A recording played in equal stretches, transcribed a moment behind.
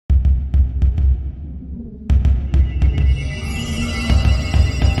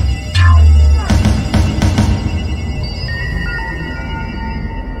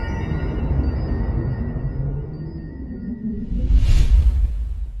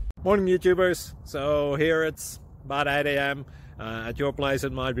Morning YouTubers. So here it's about 8 a.m. At your place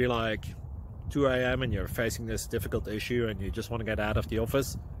it might be like 2 a.m. and you're facing this difficult issue and you just want to get out of the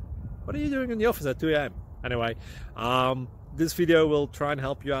office. What are you doing in the office at 2 a.m.? Anyway, this video will try and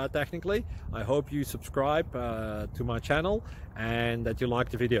help you out technically. I hope you subscribe to my channel and that you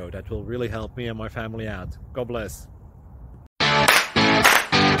like the video. That will really help me and my family out. God bless.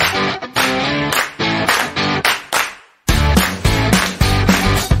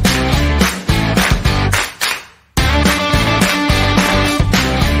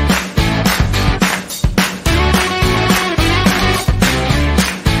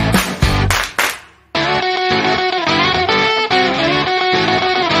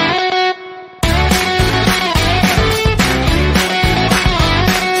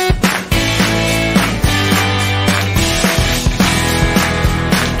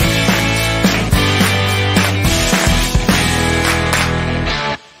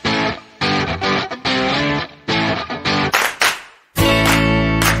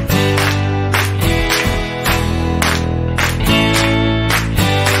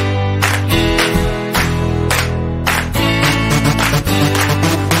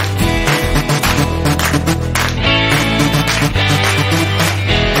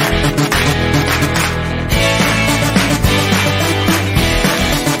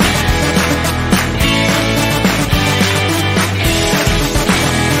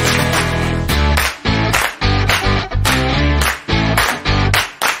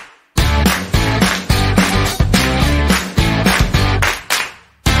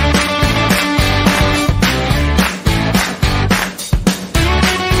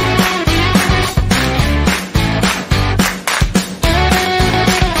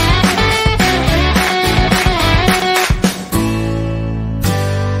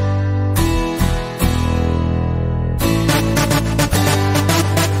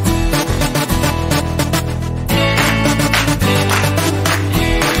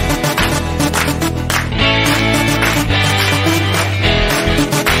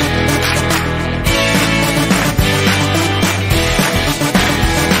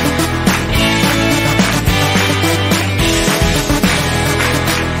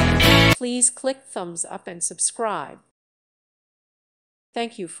 Please click thumbs up and subscribe.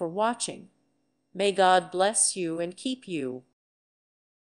 Thank you for watching. May God bless you and keep you.